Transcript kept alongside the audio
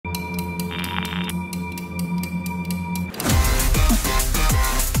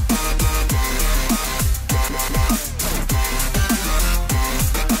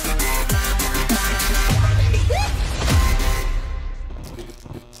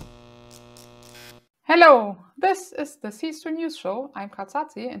Hello, this is the rc3 News Show. I'm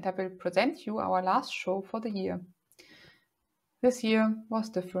Katsazi and I will present you our last show for the year. This year was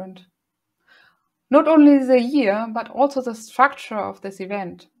different. Not only the year, but also the structure of this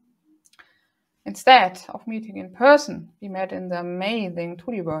event. Instead of meeting in person, we met in the amazing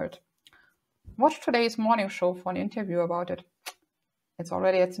 2D world. Watch today's morning show for an interview about it. It's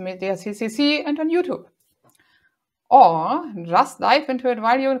already at the Media CCC and on YouTube. Or just dive into it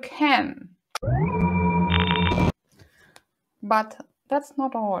while you can. But that's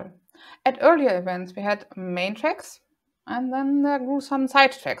not all. At earlier events, we had main tracks, and then there grew some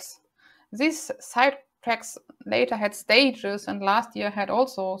side tracks. These side tracks later had stages, and last year had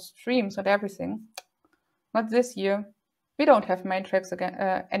also streams and everything. But this year, we don't have main tracks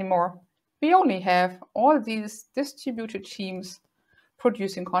anymore. We only have all these distributed teams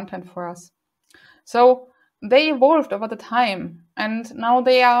producing content for us. So they evolved over the time, and now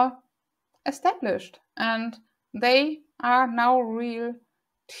they are established, and they are now real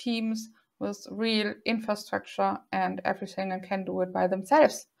teams with real infrastructure and everything, and can do it by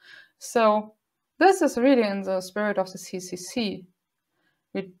themselves. So this is really in the spirit of the CCC.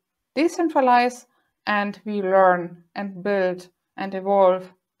 We decentralize and we learn and build and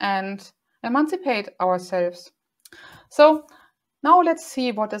evolve and emancipate ourselves. So now let's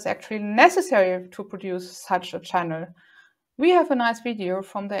see what is actually necessary to produce such a channel. We have a nice video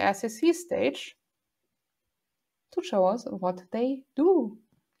from the RC3 stage to show us what they do,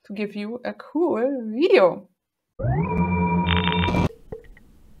 to give you a cool video.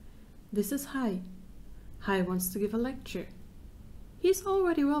 This is Hai. Hai wants to give a lecture. He's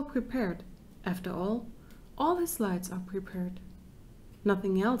already well prepared. After all his slides are prepared.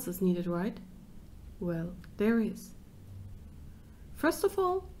 Nothing else is needed, right? Well, there is. First of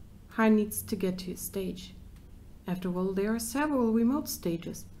all, Hai needs to get to his stage. After all, there are several remote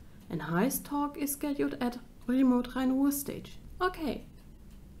stages, and Hai's talk is scheduled at Remote Rhein-Ruhr stage. Okay.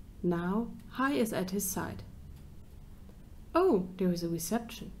 Now Hai is at his side. Oh, there is a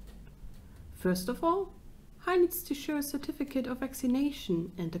reception. First of all, Hai needs to show a certificate of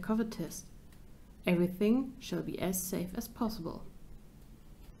vaccination and a COVID test. Everything shall be as safe as possible.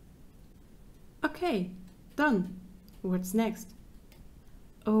 Okay, done. What's next?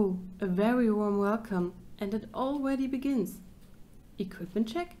 Oh, a very warm welcome, and it already begins. Equipment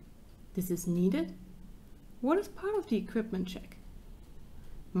check? This is needed? What is part of the equipment check?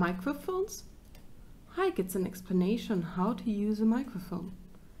 Microphones? Hai gets an explanation how to use a microphone.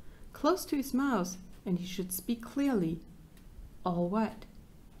 Close to his mouth, and he should speak clearly. All right.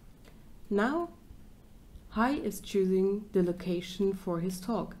 Now, Hai is choosing the location for his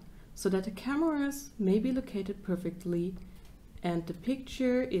talk, so that the cameras may be located perfectly and the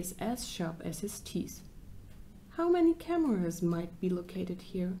picture is as sharp as his teeth. How many cameras might be located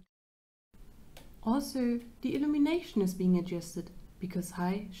here? Also, the illumination is being adjusted, because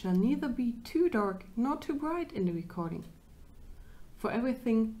Hai shall neither be too dark nor too bright in the recording. For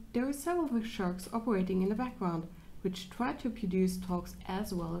everything, there are several sharks operating in the background, which try to produce talks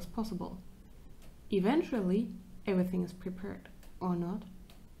as well as possible. Eventually, everything is prepared, or not?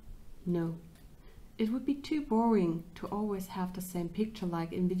 No. It would be too boring to always have the same picture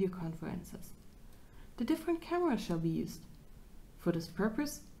like in video conferences. The different cameras shall be used. For this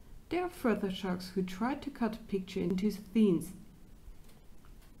purpose, there are further sharks who try to cut a picture into scenes.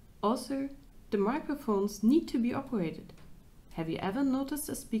 Also, the microphones need to be operated. Have you ever noticed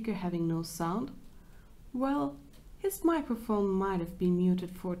a speaker having no sound? Well, his microphone might have been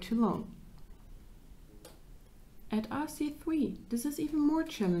muted for too long. At RC3, this is even more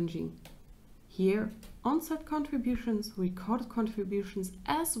challenging. Here, on-site contributions, recorded contributions,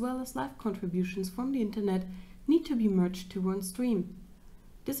 as well as live contributions from the internet need to be merged to one stream.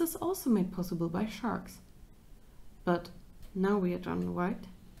 This is also made possible by sharks. But now we are done, right?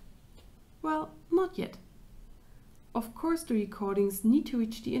 Well, not yet. Of course, the recordings need to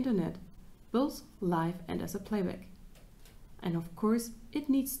reach the internet, both live and as a playback. And of course, it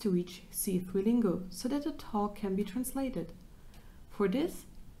needs to reach C3 lingo so that the talk can be translated. For this,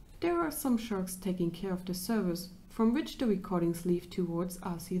 there are some sharks taking care of the servers from which the recordings leave towards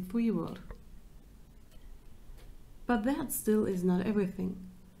RC3 world. But that still is not everything.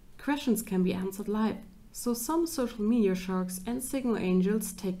 Questions can be answered live, so some social media sharks and signal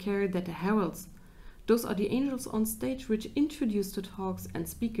angels take care that the heralds, those are the angels on stage which introduce the talks and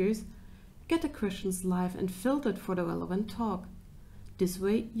speakers, get the questions live and filtered for the relevant talk. This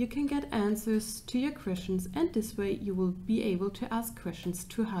way you can get answers to your questions, and this way you will be able to ask questions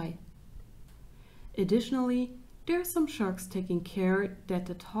to Hai. Additionally, there are some sharks taking care that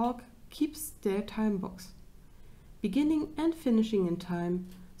the talk keeps their time box, beginning and finishing in time,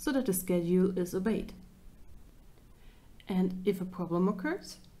 so that the schedule is obeyed. And if a problem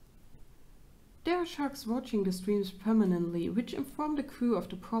occurs? There are sharks watching the streams permanently, which inform the crew of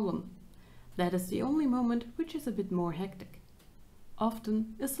the problem. That is the only moment which is a bit more hectic.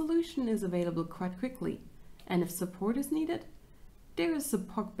 Often, a solution is available quite quickly, and if support is needed, there is a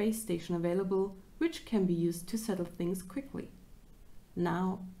POC base station available which can be used to settle things quickly.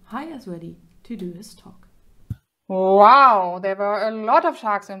 Now, Hai is ready to do his talk. Wow, there were a lot of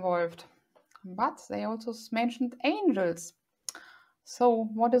sharks involved. But they also mentioned angels. So,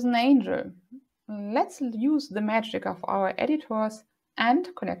 what is an angel? Let's use the magic of our editors and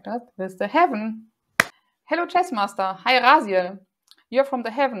connect us with the heaven. Hello, Chessmaster. Hi, Raziel. You're from the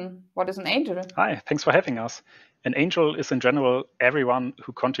heaven. What is an angel? Hi, thanks for having us. An angel is in general everyone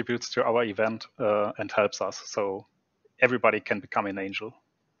who contributes to our event and helps us. So everybody can become an angel.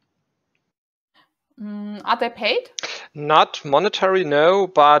 Are they paid? Not monetary, no,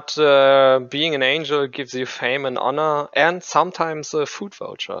 but being an angel gives you fame and honor and sometimes a food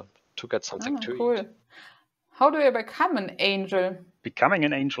voucher to get something to eat. How do you become an angel? Becoming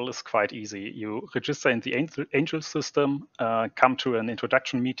an angel is quite easy. You register in the angel system, come to an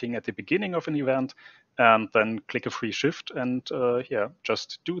introduction meeting at the beginning of an event, and then click a free shift and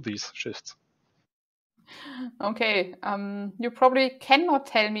just do these shifts. Okay, you probably cannot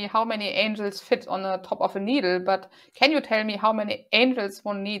tell me how many angels fit on the top of a needle, but can you tell me how many angels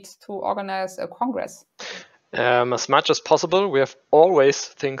one needs to organize a congress? As much as possible. We have always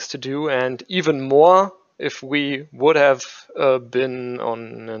things to do, and even more if we would have been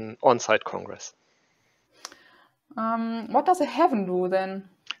on an on-site congress. What does a heaven do then?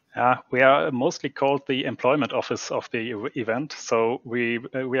 We are mostly called the employment office of the event. So we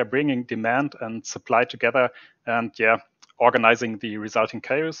are bringing demand and supply together and organizing the resulting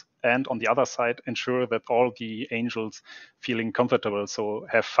chaos. And on the other side, ensure that all the angels feeling comfortable, so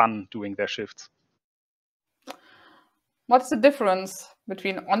have fun doing their shifts. What's the difference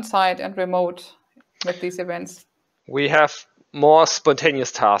between on-site and remote with these events? We have more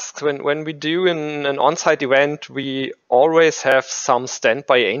spontaneous tasks. When we do an on-site event, we always have some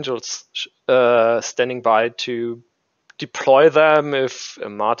standby angels standing by to deploy them if a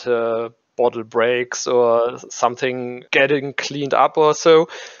mate bottle breaks or something getting cleaned up or so.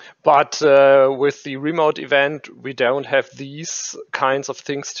 But with the remote event, we don't have these kinds of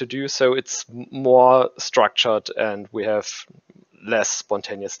things to do, so it's more structured and we have less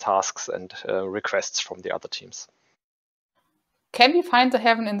spontaneous tasks and requests from the other teams. Can we find the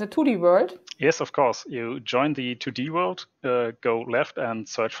heaven in the 2D world? Yes, of course. You join the 2D world, go left and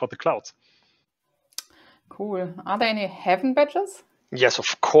search for the clouds. Cool. Are there any heaven badges? Yes,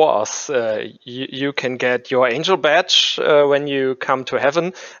 of course. You can get your angel badge when you come to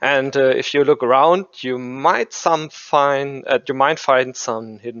heaven, and if you look around, you might find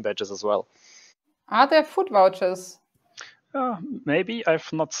some hidden badges as well. Are there food vouchers? Maybe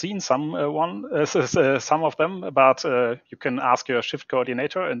I've not seen some of them, but you can ask your shift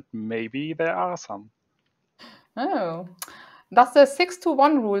coordinator, and maybe there are some. Oh, does the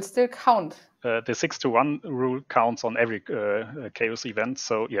 6-to-1 rule still count? The 6-to-1 rule counts on every chaos event,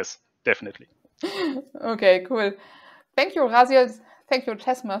 so yes, definitely. Okay, cool. Thank you, Raziel. Thank you,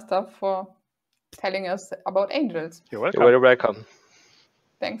 Chessmaster, for telling us about angels. You're welcome. You're very welcome.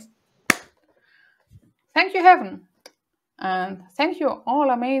 Thanks. Thank you, Heaven. And thank you, all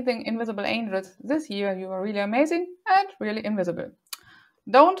amazing invisible angels. This year you are really amazing and really invisible.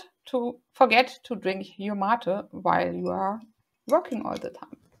 Don't forget to drink your mate while you are working all the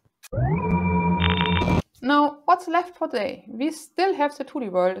time. Now, what's left for today? We still have the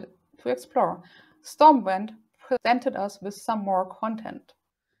 2D world to explore. Stormwind presented us with some more content.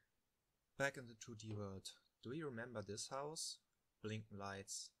 Back in the 2D world, do you remember this house? Blinking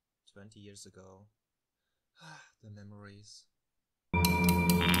lights, 20 years ago. The memories.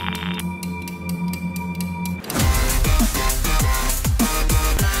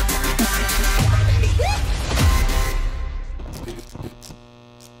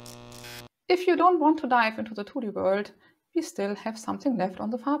 If you don't want to dive into the 2D world, we still have something left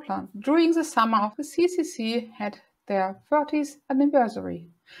on the Fahrplan. During the summer, the CCC had their 30th anniversary.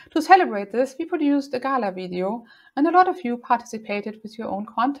 To celebrate this, we produced a gala video, and a lot of you participated with your own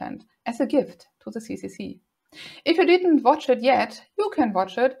content as a gift to the CCC. If you didn't watch it yet, you can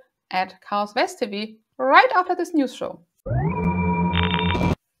watch it at Chaos West TV right after this news show.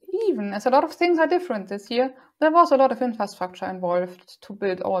 Even as a lot of things are different this year, there was a lot of infrastructure involved to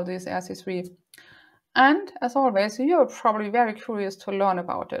build all these RC3. And as always, you're probably very curious to learn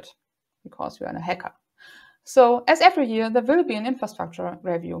about it, because you're a hacker. So, as every year, there will be an infrastructure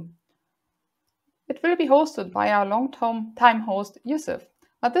review. It will be hosted by our long-time host, Yusuf,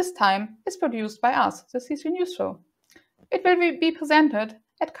 but this time it's produced by us, the C3 News Show. It will be presented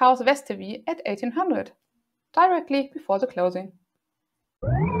at Chaos West TV at 1800, directly before the closing.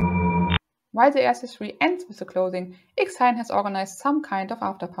 While the RC3 ends with the closing, X-Hein has organized some kind of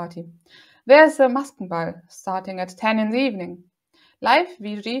after-party. There's a Maskenball starting at 10 in the evening. Live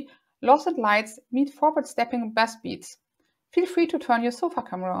VG, Lost Lights meet forward-stepping bass beats. Feel free to turn your sofa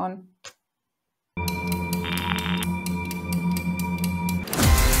camera on.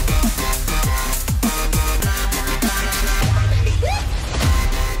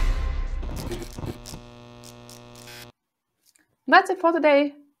 That's it for the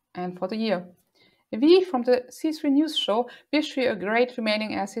day and for the year. We from the C3 News Show wish you a great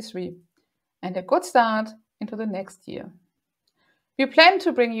remaining RC3 and a good start into the next year. We plan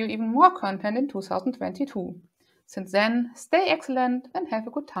to bring you even more content in 2022. Since then, stay excellent and have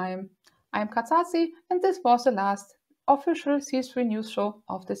a good time. I'm Katsasi and this was the last official C3 News Show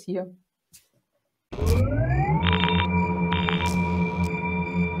of this year.